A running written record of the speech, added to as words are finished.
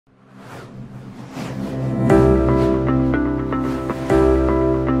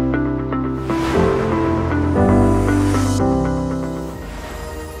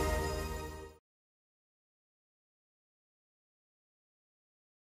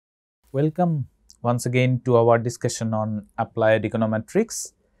Welcome once again to our discussion on applied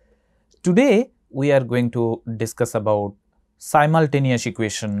econometrics. Today we are going to discuss about simultaneous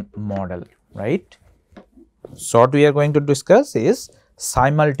equation model, right? So what we are going to discuss is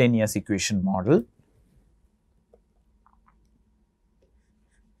simultaneous equation model.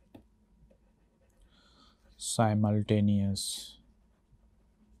 Simultaneous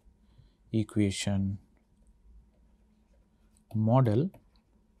equation model,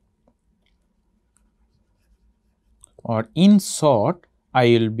 or in short I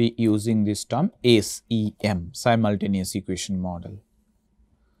will be using this term SEM, simultaneous equation model,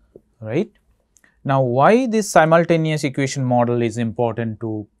 right. Now, why this simultaneous equation model is important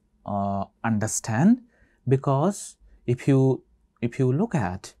to understand? Because if you look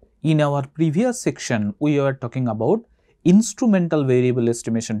at in our previous section, we were talking about instrumental variable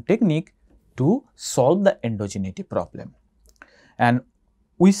estimation technique to solve the endogeneity problem, and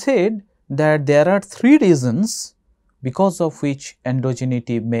we said that there are three reasons because of which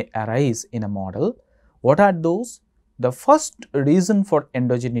endogeneity may arise in a model. What are those? The first reason for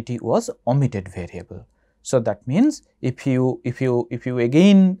endogeneity was omitted variable. So that means if you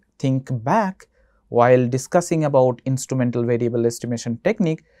again think back while discussing about instrumental variable estimation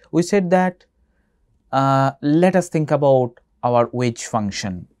technique, we said that let us think about our wage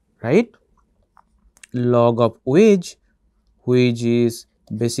function, right? Log of wage, which is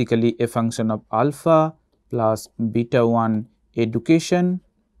basically a function of alpha plus beta 1 education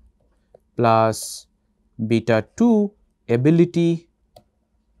plus beta 2 ability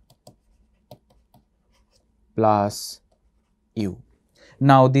plus u.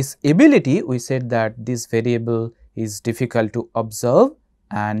 Now, this ability, we said that this variable is difficult to observe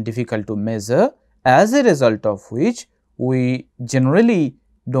and difficult to measure, as a result of which we generally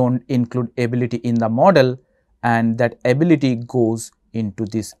do not include ability in the model, and that ability goes into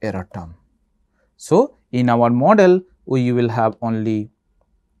this error term. So, in our model we will have only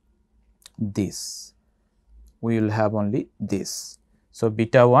this, So,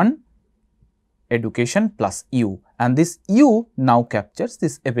 beta 1 education plus u, and this u now captures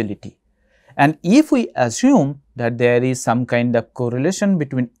this ability. And if we assume that there is some kind of correlation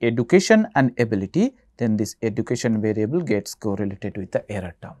between education and ability, then this education variable gets correlated with the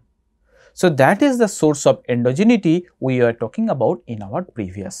error term. So, that is the source of endogeneity we are talking about in our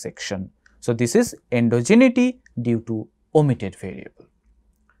previous section. So, this is endogeneity due to omitted variable,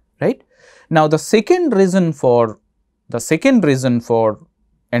 right. Now, the second reason for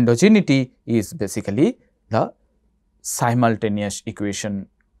endogeneity is basically the simultaneous equation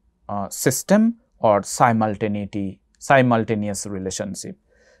system or simultaneous relationship.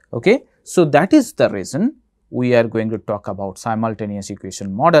 Okay. So, that is the reason we are going to talk about simultaneous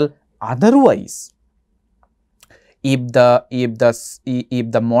equation model. Otherwise, if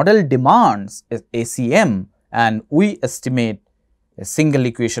the model demands ACM and we estimate a single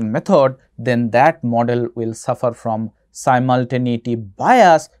equation method, then that model will suffer from simultaneity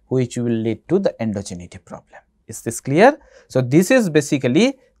bias, which will lead to the endogeneity problem. Is this clear? So, this is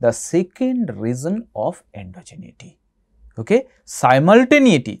basically the second reason of endogeneity. Okay.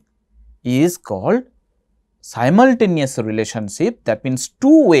 Simultaneity is called simultaneous relationship, that means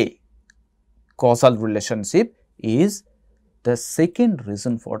two-way causal relationship is the second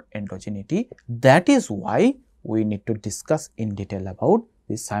reason for endogeneity. That is why we need to discuss in detail about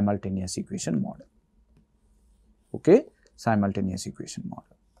this simultaneous equation model. Okay, simultaneous equation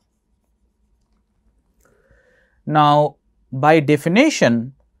model. Now, by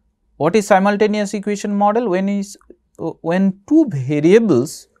definition, what is simultaneous equation model? When two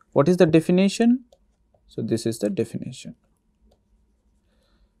variables, what is the definition? So, this is the definition.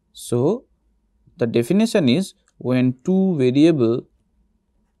 So, the definition is when two variables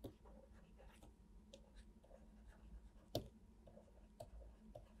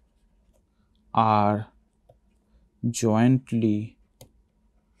are jointly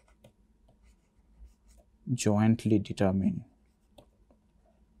determined.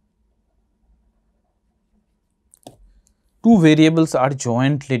 Two variables are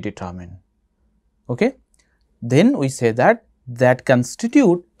jointly determined. Okay. Then we say that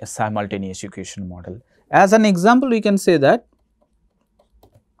constitute a simultaneous equation model. As an example, we can say that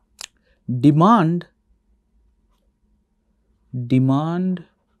demand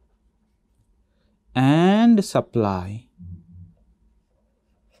and supply,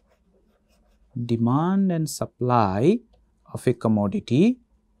 of a commodity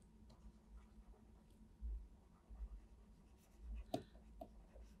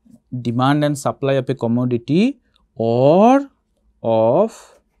or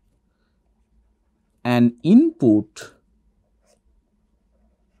of an input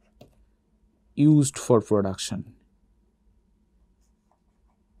used for production.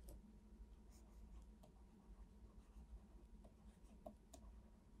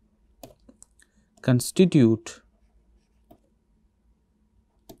 Constitute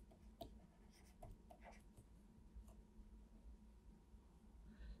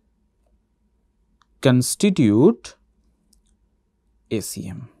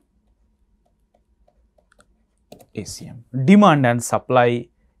ACM. Demand and supply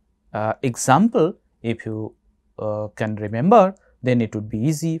example, if you can remember, then it would be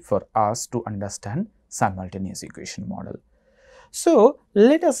easy for us to understand simultaneous equation model. So,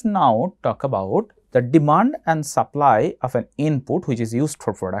 let us now talk about the demand and supply of an input which is used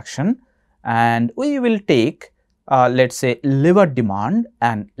for production, and we will take let us say labor demand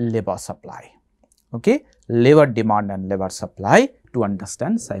and labor supply. Okay, labor demand and labor supply to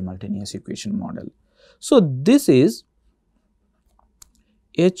understand simultaneous equation model. So, this is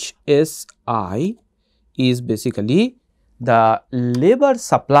HSI is basically the labor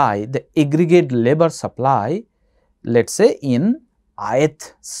supply, the aggregate labor supply, let us say in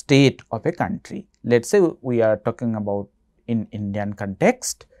ith state of a country. Let us say we are talking about in Indian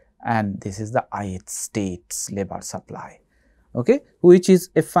context, and this is the ith state's labor supply, okay, which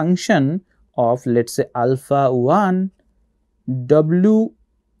is a function of let us say alpha 1 Wi1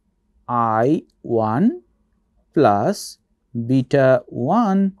 plus beta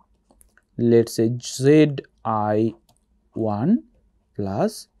 1 let us say Zi1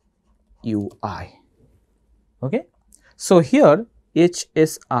 plus Ui. Okay. So, here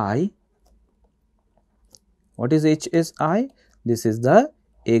HSI, what is HSI? This is the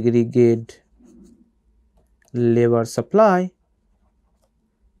aggregate labor supply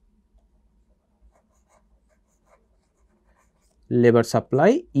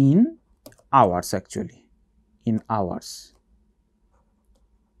in hours, actually in hours,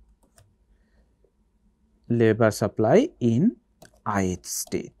 labor supply in ith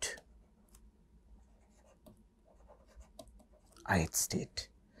state.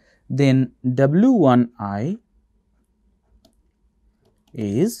 Then W1I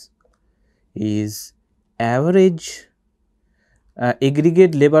is average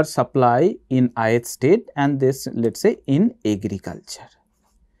aggregate labor supply in ith state, and this let us say in agriculture.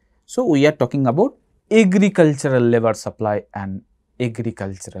 So, we are talking about agricultural labor supply and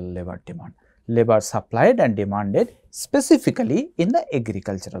agricultural labor demand, labor supplied and demanded specifically in the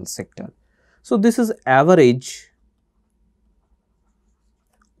agricultural sector. So, this is average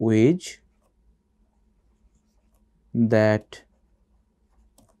wage that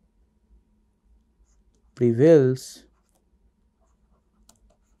prevails,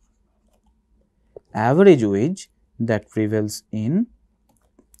 in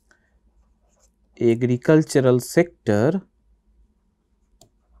agricultural sector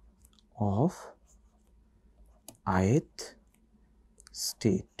of ith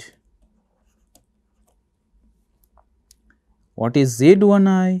state. What is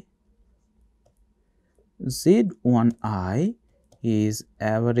Z1I? Z1I is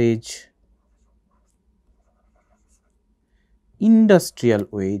average industrial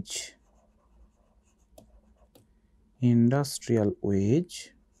wage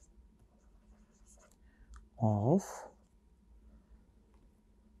of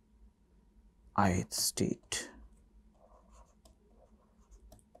ith state.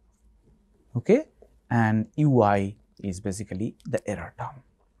 Okay, and Ui is basically the error term.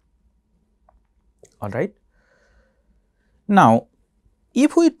 All right. Now,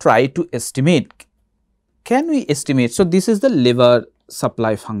 if we try to estimate, can we estimate? So, this is the labor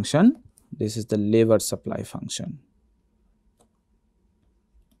supply function. This is the labor supply function.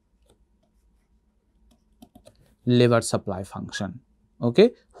 Labor supply function.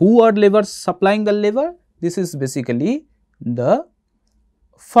 Okay. Who are labor supplying the labor? This is basically the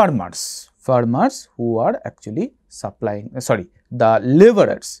farmers who are actually supplying, the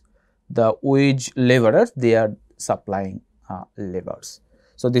laborers, the wage laborers, they are supplying labors.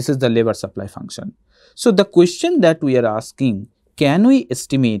 So, this is the labor supply function. So, the question that we are asking, can we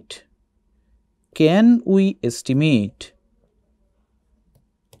estimate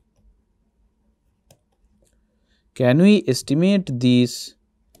this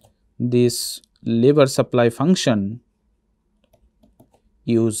labor supply function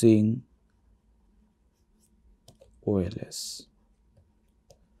using OLS?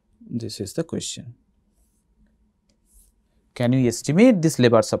 This is the question. Can we estimate this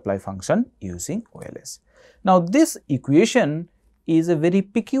labor supply function using OLS? Now, this equation is a very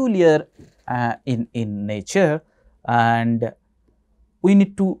peculiar in nature, and we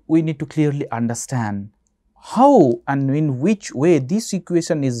need to clearly understand how and in which way this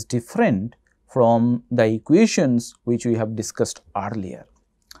equation is different from the equations which we have discussed earlier.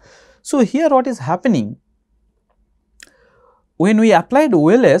 So, here what is happening, when we applied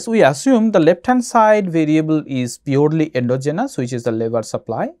OLS, we assume the left hand side variable is purely endogenous, which is the labor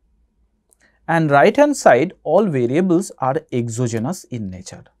supply, and right hand side all variables are exogenous in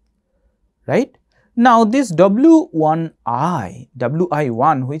nature, right. Now, this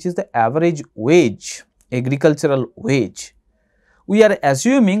WI1 which is the average wage, agricultural wage, we are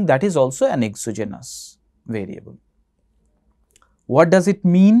assuming that is also an exogenous variable. What does it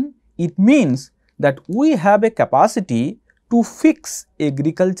mean? It means that we have a capacity to fix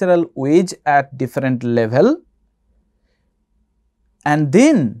agricultural wage at different level, and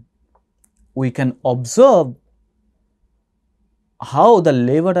then we can observe how the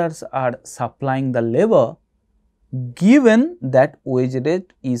laborers are supplying the labor given that wage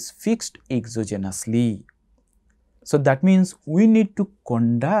rate is fixed exogenously. So, that means we need to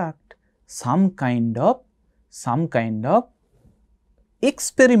conduct some kind of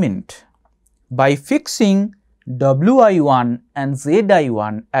experiment by fixing WI1 and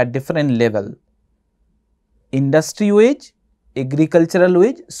ZI1 at different level. Industry wage, agricultural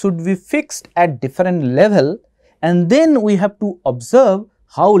wage should be fixed at different level, and then we have to observe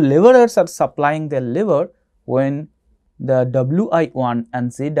how laborers are supplying their labor when the WI1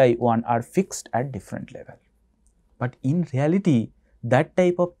 and ZI1 are fixed at different level. But in reality, that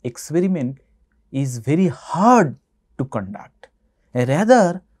type of experiment is very hard to conduct.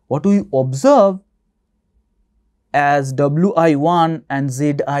 Rather, what we observe as WI1 and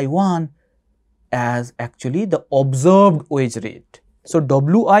ZI1 as actually the observed wage rate. So,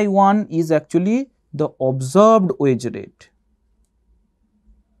 WI1 is actually the observed wage rate.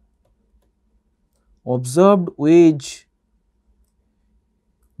 Observed wage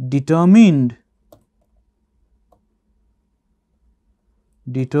determined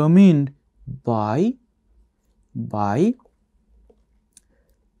by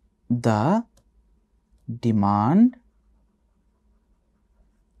the demand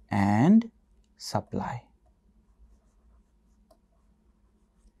and supply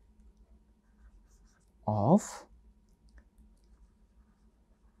of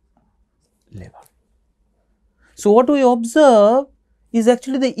labor. So, what we observe is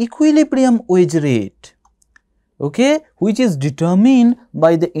actually the equilibrium wage rate, okay, which is determined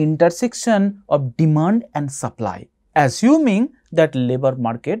by the intersection of demand and supply, assuming that labor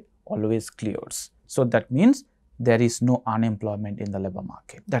market always clears. So, that means there is no unemployment in the labor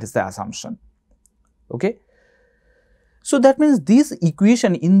market, that is the assumption. Okay. So, that means this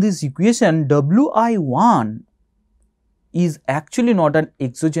equation, in this equation WI1 is actually not an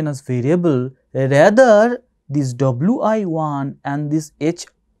exogenous variable, rather this WI1 and this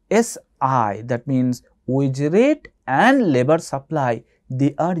HSI, that means wage rate and labor supply,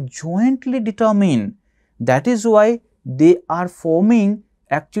 they are jointly determined. That is why they are forming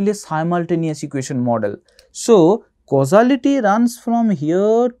actually a simultaneous equation model. So, causality runs from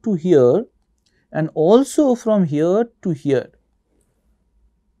here to here and also from here to here.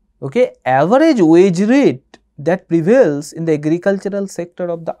 Okay. Average wage rate that prevails in the agricultural sector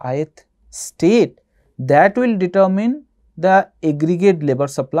of the ith state, that will determine the aggregate labor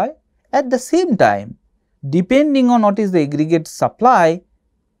supply. At the same time, depending on what is the aggregate supply,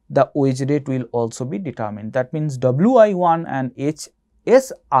 the wage rate will also be determined. That means WI1 and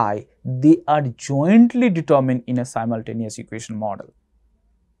HSI, they are jointly determined in a simultaneous equation model.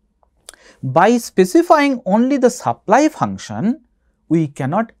 By specifying only the supply function, we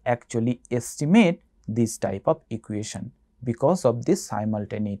cannot actually estimate this type of equation because of this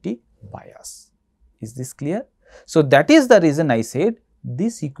simultaneity bias. Is this clear? So, that is the reason I said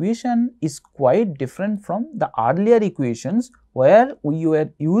this equation is quite different from the earlier equations where we were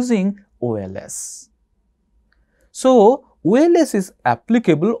using OLS. So, OLS is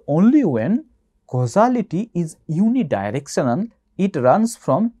applicable only when causality is unidirectional. It runs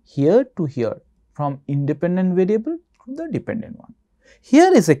from here to here, from independent variable to the dependent one.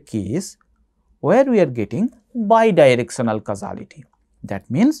 Here is a case where we are getting bidirectional causality. That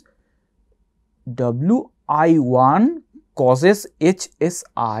means WI1 causes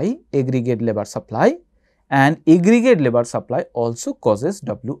HSI, aggregate labor supply, and aggregate labor supply also causes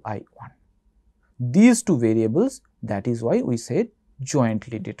WI1. These two variables, that is why we said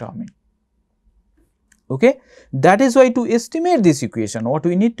jointly determined. Okay. That is why to estimate this equation, what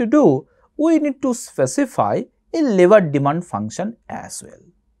we need to do, we need to specify a labor demand function as well.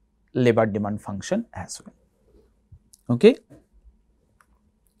 Labor demand function as well. Okay.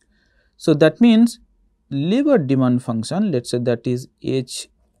 So, that means labor demand function, let us say that is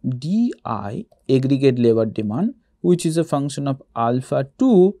HDI, aggregate labor demand, which is a function of alpha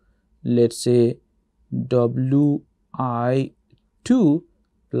 2 let us say Wi2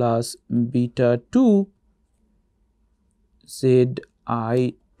 plus beta 2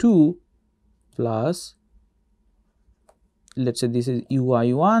 Zi2 plus, let us say this is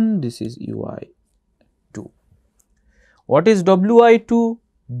Ui1, this is Ui2. What is Wi2?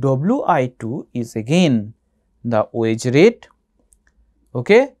 Wi2 is again the wage rate,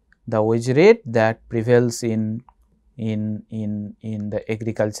 okay, the wage rate that prevails in the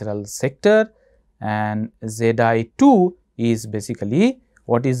agricultural sector, and Zi2 is basically,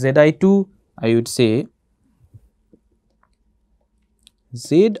 what is Zi2? I would say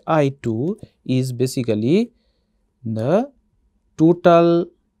Zi2 is basically the total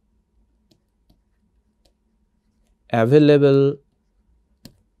available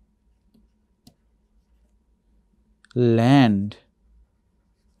land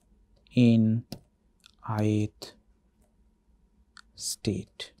in ith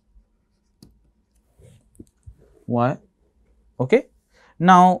state. Why? Okay.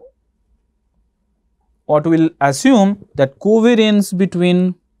 Now, what we will assume that covariance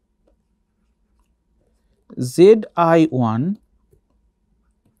between Zi1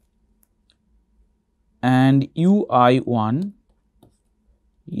 and Ui1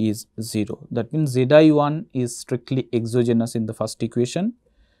 is 0. That means Zi1 is strictly exogenous in the first equation.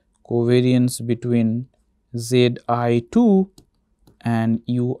 Covariance between Zi2 and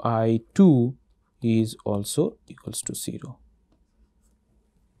Ui2 is also equals to 0.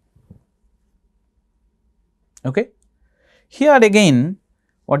 Okay. Here again,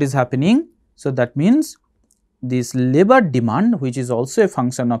 what is happening? So, that means this labor demand, which is also a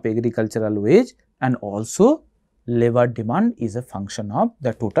function of agricultural wage, and also labor demand is a function of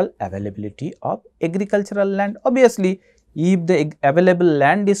the total availability of agricultural land. Obviously, if the available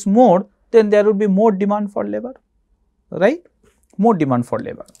land is more, then there will be more demand for labor, right? More demand for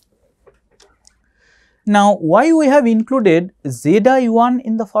labor. Now, why we have included Zi1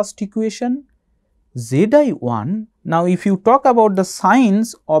 in the first equation? Zi1, now if you talk about the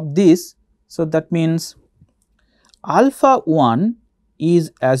signs of this, so that means alpha 1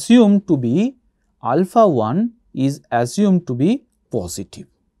 is assumed to be positive.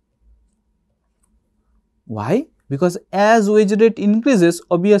 Why? Because as wage rate increases,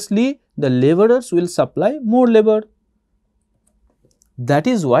 obviously the laborers will supply more labor. That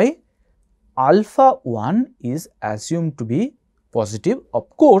is why alpha 1 is assumed to be positive. Of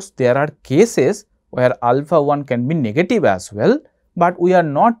course, there are cases where alpha 1 can be negative as well, but we are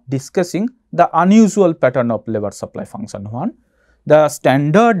not discussing the unusual pattern of labor supply function 1. The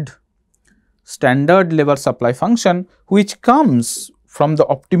standard labor supply function, which comes from the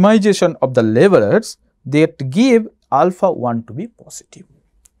optimization of the laborers, that give alpha 1 to be positive.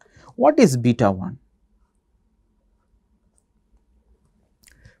 What is beta 1?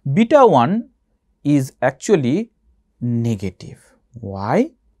 Beta 1 is actually negative.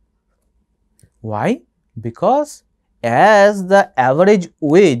 Why? Why? Because as the average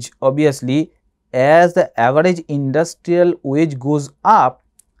wage, obviously as the average industrial wage goes up,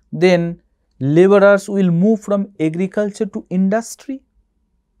 then laborers will move from agriculture to industry,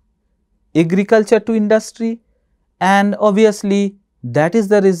 and obviously that is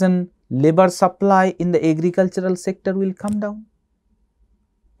the reason labor supply in the agricultural sector will come down.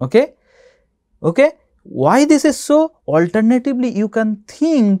 Okay. Okay. Why this is so? Alternatively, you can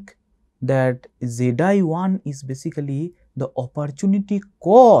think that Zi1 is basically the opportunity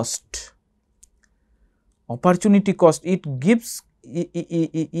cost. It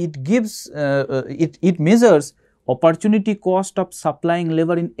measures opportunity cost of supplying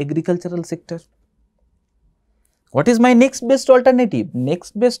labor in agricultural sector. What is my next best alternative?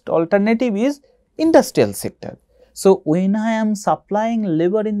 Next best alternative is industrial sector. So, when I am supplying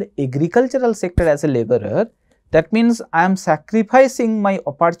labor in the agricultural sector as a laborer, that means I am sacrificing my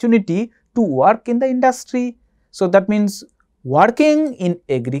opportunity to work in the industry. So, that means working in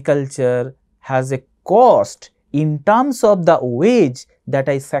agriculture has a cost in terms of the wage that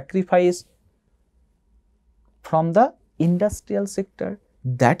I sacrifice from the industrial sector.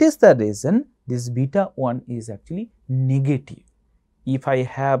 That is the reason this beta 1 is actually negative. If I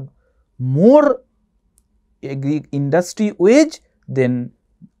have more industry wage, then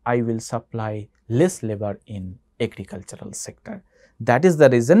I will supply less labor in agricultural sector. That is the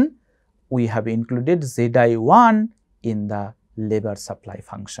reason we have included Zi1 in the labor supply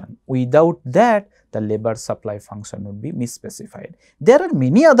function. Without that, the labor supply function would be misspecified. There are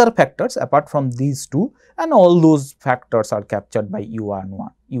many other factors apart from these two, and all those factors are captured by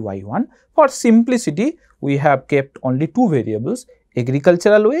Ui1. For simplicity, we have kept only two variables,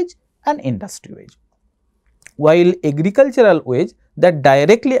 agricultural wage and industry wage. While agricultural wage, that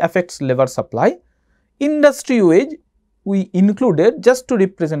directly affects labor supply. Industry wage we included just to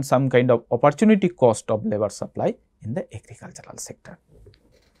represent some kind of opportunity cost of labor supply in the agricultural sector.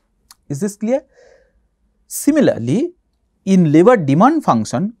 Is this clear? Similarly, in labor demand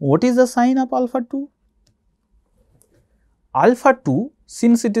function, what is the sign of alpha 2? Alpha 2,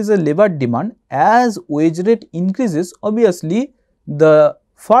 since it is a labor demand, as wage rate increases, obviously the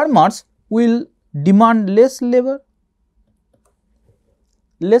farmers will demand less labor.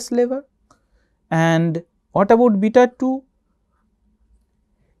 And what about beta 2?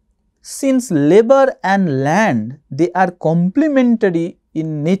 Since labor and land, they are complementary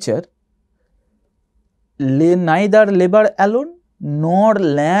in nature, neither labor alone nor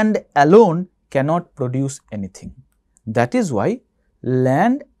land alone cannot produce anything. That is why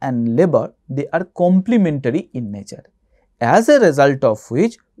land and labor, they are complementary in nature. As a result of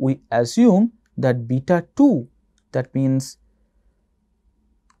which we assume that beta 2, that means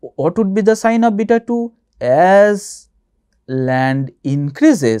what would be the sign of beta 2? As land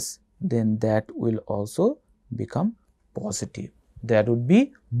increases, then that will also become positive. There would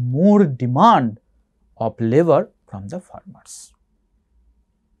be more demand of labor from the farmers.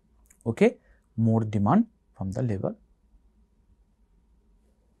 Okay, more demand from the labor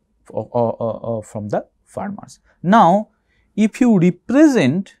from the farmers. Now, if we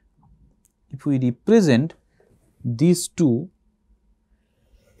represent these two,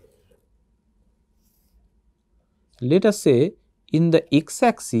 let us say in the x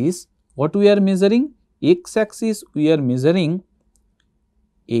axis, what we are measuring? X axis we are measuring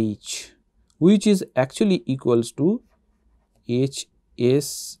H, which is actually equals to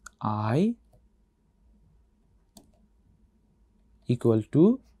HSI equal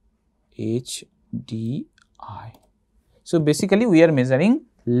to HDI. So, basically we are measuring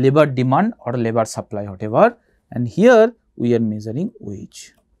labor demand or labor supply, whatever, and here we are measuring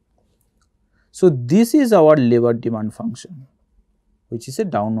wage. So, this is our labor demand function, which is a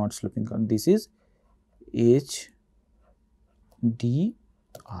downward sloping curve. This is HDI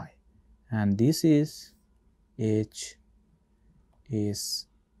and this is HSI.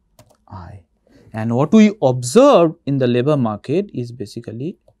 And what we observe in the labor market is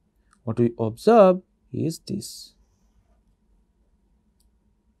basically, what we observe is this.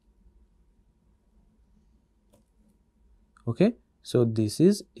 Okay. So, this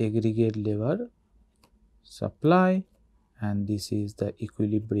is aggregate labor supply and this is the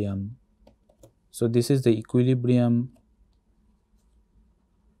equilibrium. So, this is the equilibrium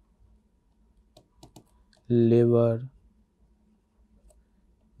labor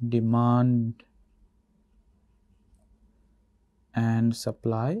demand and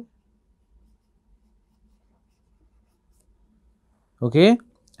supply. Okay,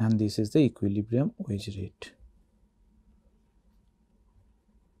 and this is the equilibrium wage rate.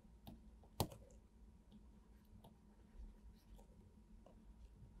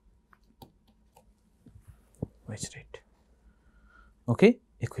 Wage rate. Okay,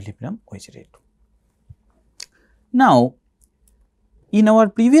 equilibrium wage rate. Now, in our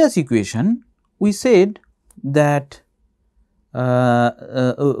previous equation, we said that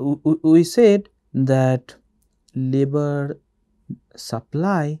labor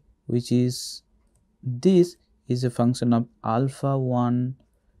supply, which is this, is a function of alpha 1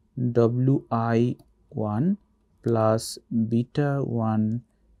 Wi 1 plus beta 1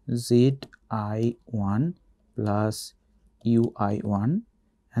 Zi 1 plus Ui 1,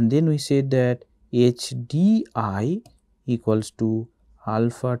 and then we said that HDI equals to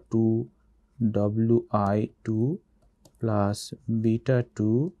alpha 2 Wi 2 plus beta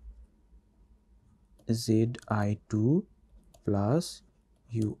 2 Zi 2 plus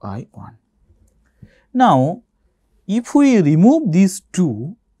Ui 1. Now, if we remove these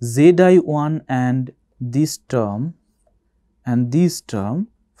two, Zi 1 and this term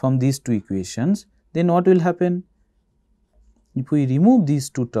from these two equations, then what will happen? If we remove these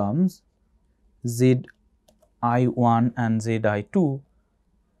two terms, Zi 1 and Zi 2,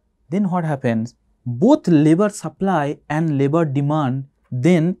 then what happens? Both labor supply and labor demand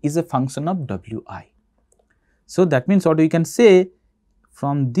then is a function of Wi. So, that means what we can say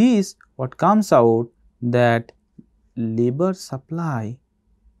from this, what comes out, that labor supply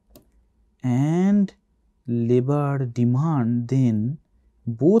and labor demand then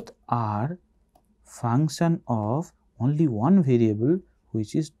both are function of only one variable,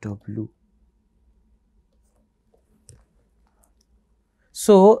 which is W.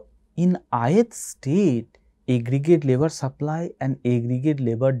 So, in ith state, aggregate labor supply and aggregate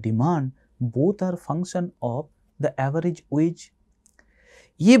labor demand both are function of the average wage.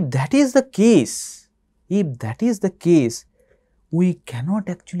 If that is the case, we cannot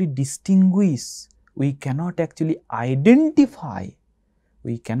actually distinguish, we cannot actually identify,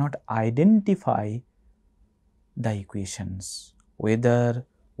 the equations, whether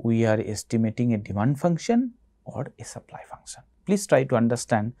we are estimating a demand function or a supply function. Please try to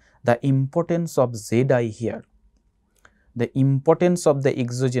understand the importance of Zi here, the importance of the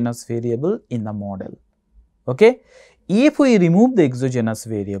exogenous variable in the model. Okay? If we remove the exogenous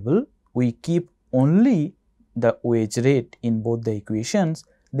variable, we keep only the wage rate in both the equations,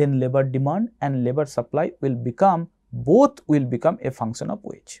 then labor demand and labor supply will become, both will become a function of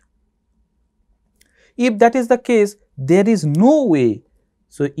wage. If that is the case, there is no way.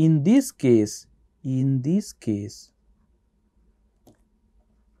 So, in this case, we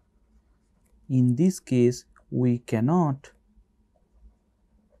cannot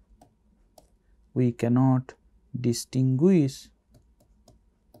distinguish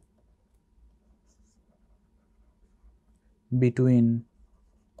between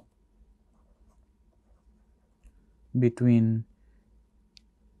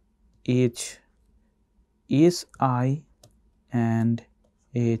HSI and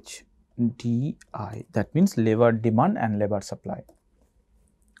HDI, that means labor demand and labor supply.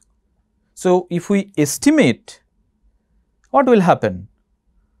 So, if we estimate, what will happen?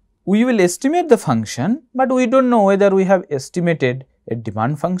 We will estimate the function, but we do not know whether we have estimated a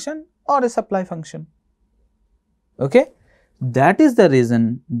demand function or a supply function. Okay? That is the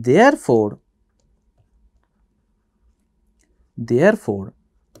reason, therefore,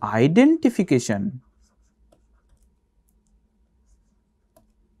 identification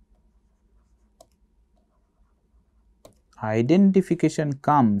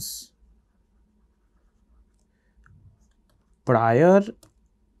comes prior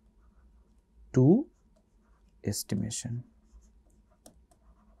to estimation.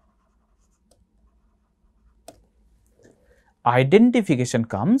 Identification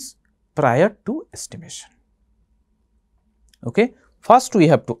comes prior to estimation. Okay? First we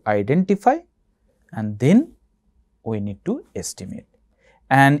have to identify and then we need to estimate.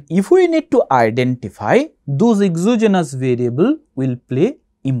 And if we need to identify, those exogenous variable will play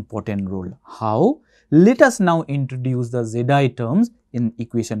important role. How? Let us now introduce the Zi terms in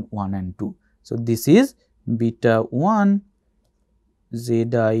equation 1 and 2. So, this is beta 1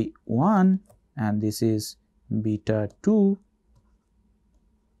 Zi 1 and this is beta 2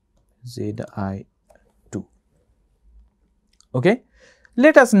 Zi 2. Okay?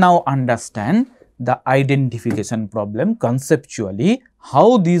 Let us now understand the identification problem conceptually,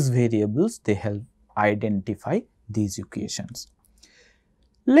 how these variables they help identify these equations.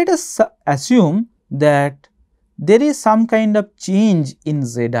 Let us assume that there is some kind of change in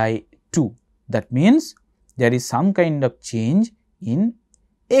Zi2, that means there is some kind of change in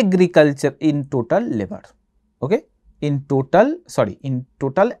agriculture in total labor, okay, in total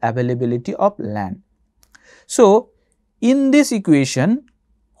availability of land. So, in this equation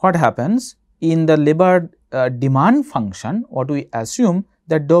what happens? In the labor demand function, what we assume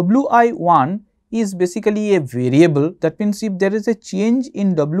that Wi1 is basically a variable, that means if there is a change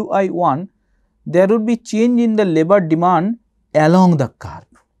in Wi1, there would be change in the labor demand along the curve.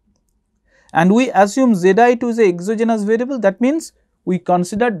 And we assume Zi2 is a exogenous variable, that means we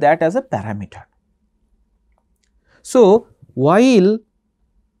consider that as a parameter. So, while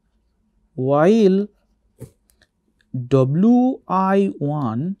Wi1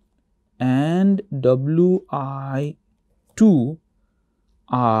 and Wi2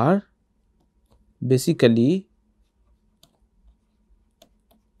 are basically,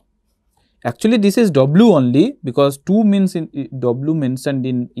 actually this is W only, because 2 means in W mentioned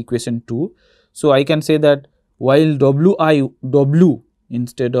in equation 2. So, I can say that while W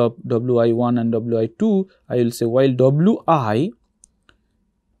instead of Wi1 and Wi2, I will say while Wi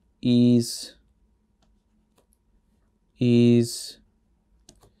is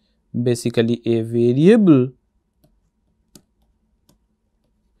basically a variable,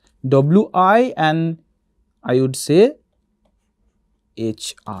 Wi and I would say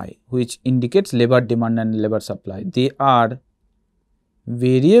HI, which indicates labor demand and labor supply. They are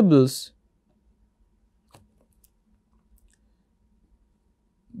variables,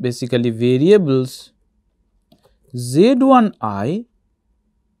 basically variables Z1I,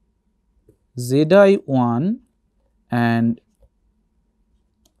 Zi1 and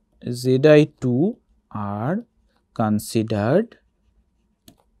Zi2 are considered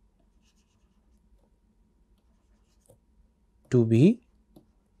to be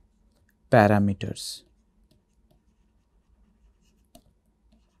parameters.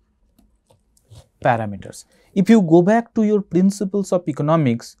 If you go back to your principles of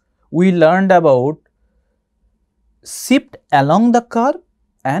economics, we learned about shift along the curve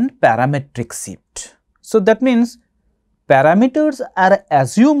and parametric shift. So, that means parameters are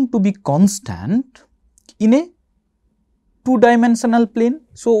assumed to be constant in a two-dimensional plane.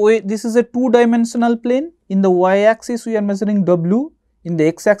 So, this is a two-dimensional plane. In the y-axis we are measuring w, in the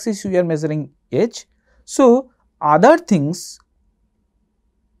x-axis we are measuring h. So, other things,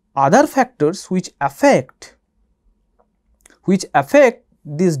 other factors which affect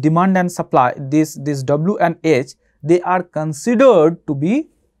this demand and supply, this w and h, they are considered to be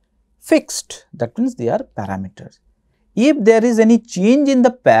fixed. That means they are parameters. If there is any change in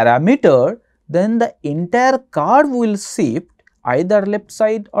the parameter, then the entire curve will shift either left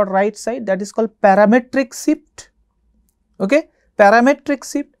side or right side. That is called parametric shift. Okay, parametric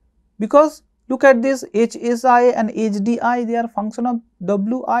shift, because look at this, HSI and HDI, they are function of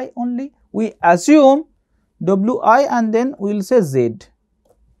WI only. We assume WI and then we will say Z.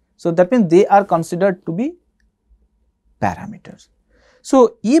 So, that means they are considered to be parameters.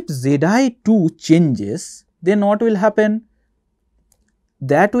 So, if Zi2 changes, then what will happen?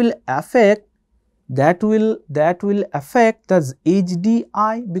 That will affect the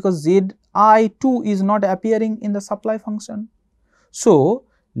HDI, because Zi2 is not appearing in the supply function. So,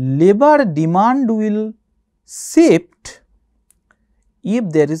 labor demand will shift if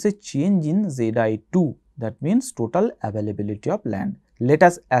there is a change in Zi2. That means total availability of land. Let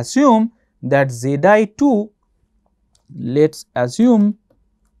us assume that Zi2, let's assume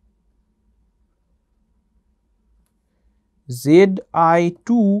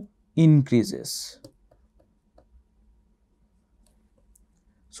Zi2 increases.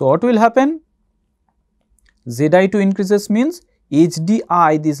 So, what will happen? Zi2 increases means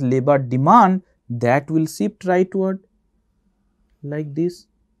HDI, this labor demand, that will shift rightward like this.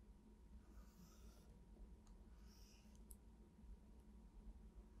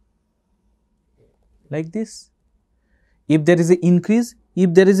 Like this. If there is an increase,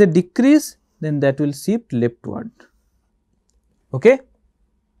 if there is a decrease, then that will shift leftward. Okay?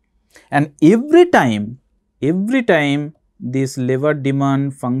 And every time this labor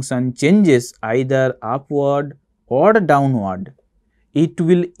demand function changes either upward or downward, it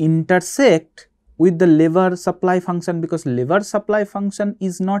will intersect with the labor supply function, because labor supply function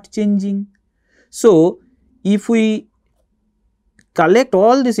is not changing. So, if we collect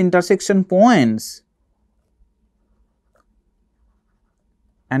all these intersection points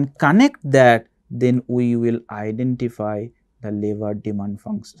and connect that, then we will identify the labor demand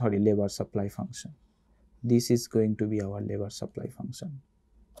function, labor supply function. This is going to be our labor supply function.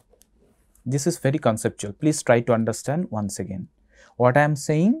 This is very conceptual. Please try to understand once again. What I am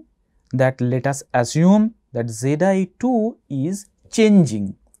saying, that let us assume that Zi2 is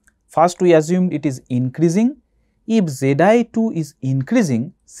changing. First we assumed it is increasing. If Zi2 is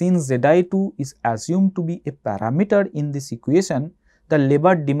increasing, since Zi2 is assumed to be a parameter in this equation, the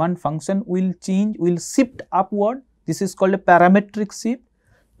labor demand function will change, will shift upward. This is called a parametric shift.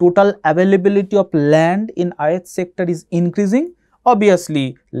 Total availability of land in ith sector is increasing.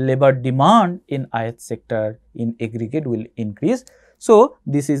 Obviously, labor demand in ith sector in aggregate will increase. So,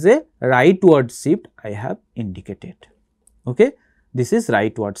 this is a rightward shift I have indicated. Okay, this is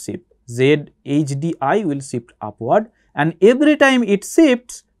rightward shift. HDI will shift upward, and every time it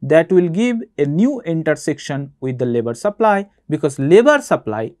shifts, that will give a new intersection with the labor supply, because labor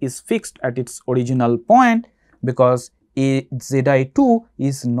supply is fixed at its original point, because Zi2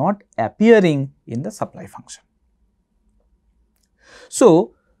 is not appearing in the supply function.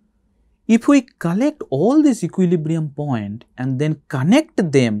 So, if we collect all these equilibrium points and then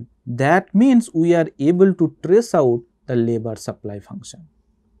connect them, that means we are able to trace out the labor supply function.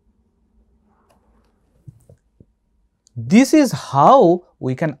 This is how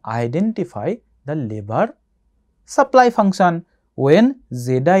we can identify the labor supply function when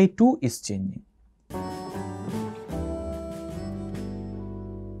Zi2 is changing.